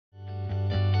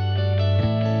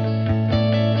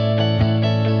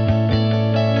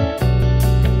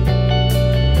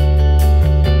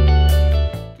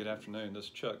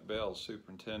Chuck Bell,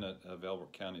 Superintendent of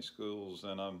Elbert County Schools,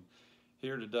 and I'm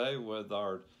here today with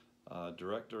our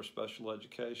Director of Special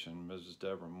Education, Mrs.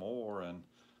 Deborah Moore, and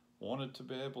wanted to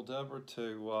be able, Deborah,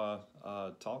 to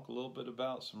talk a little bit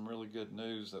about some really good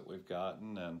news that we've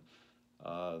gotten, and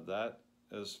that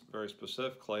is very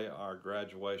specifically our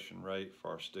graduation rate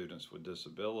for our students with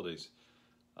disabilities.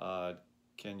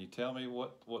 Can you tell me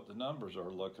what the numbers are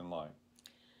looking like?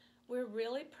 We're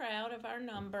really proud of our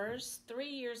numbers. 3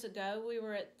 years ago, we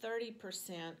were at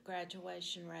 30%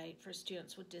 graduation rate for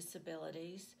students with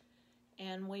disabilities,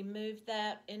 and we moved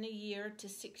that in a year to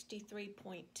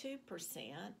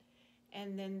 63.2%.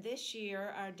 And then this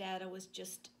year, our data was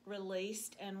just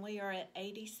released, and we are at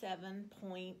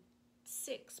 87.6%.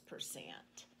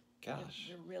 Gosh.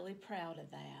 We're really proud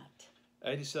of that.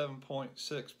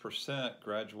 87.6%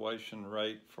 graduation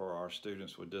rate for our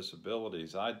students with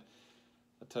disabilities. I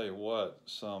tell you what,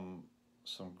 some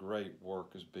great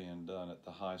work is being done at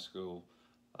the high school.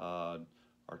 Our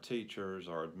teachers,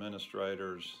 our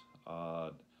administrators,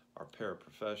 our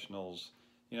paraprofessionals.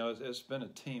 You know, it's been a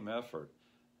team effort,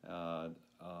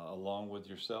 along with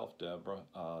yourself, Deborah.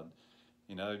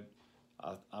 You know,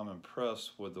 I'm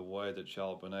impressed with the way that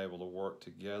y'all have been able to work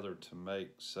together to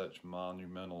make such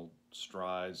monumental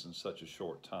strides in such a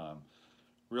short time.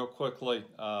 Real quickly,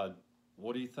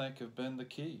 what do you think have been the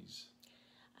keys?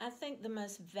 I think the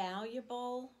most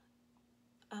valuable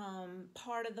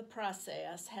part of the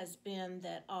process has been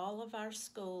that all of our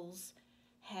schools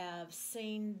have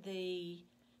seen the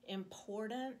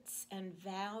importance and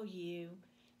value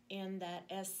in that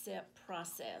SIP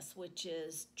process, which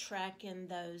is tracking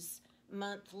those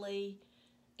monthly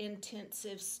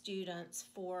intensive students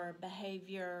for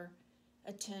behavior,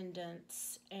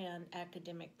 attendance, and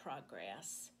academic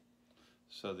progress.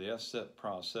 So the SIP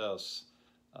process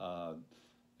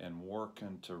and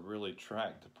working to really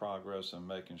track the progress and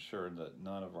making sure that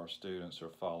none of our students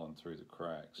are falling through the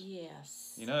cracks.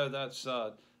 Yes. You know, that's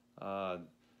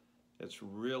it's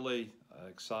really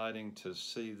exciting to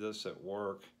see this at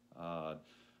work.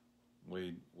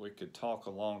 We could talk a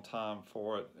long time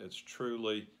for it. It's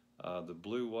truly the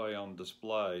blue way on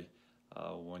display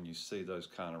when you see those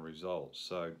kind of results.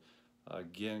 So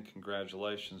again,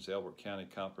 congratulations, Elbert County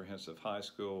Comprehensive High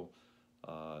School,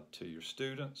 to your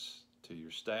students, to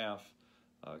your staff.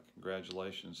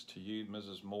 Congratulations to you,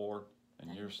 Mrs. Moore,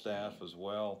 and your staff as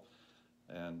well.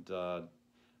 And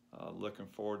looking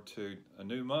forward to a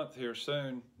new month here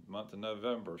soon, month of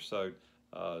November. So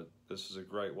this is a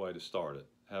great way to start it.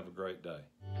 Have a great day.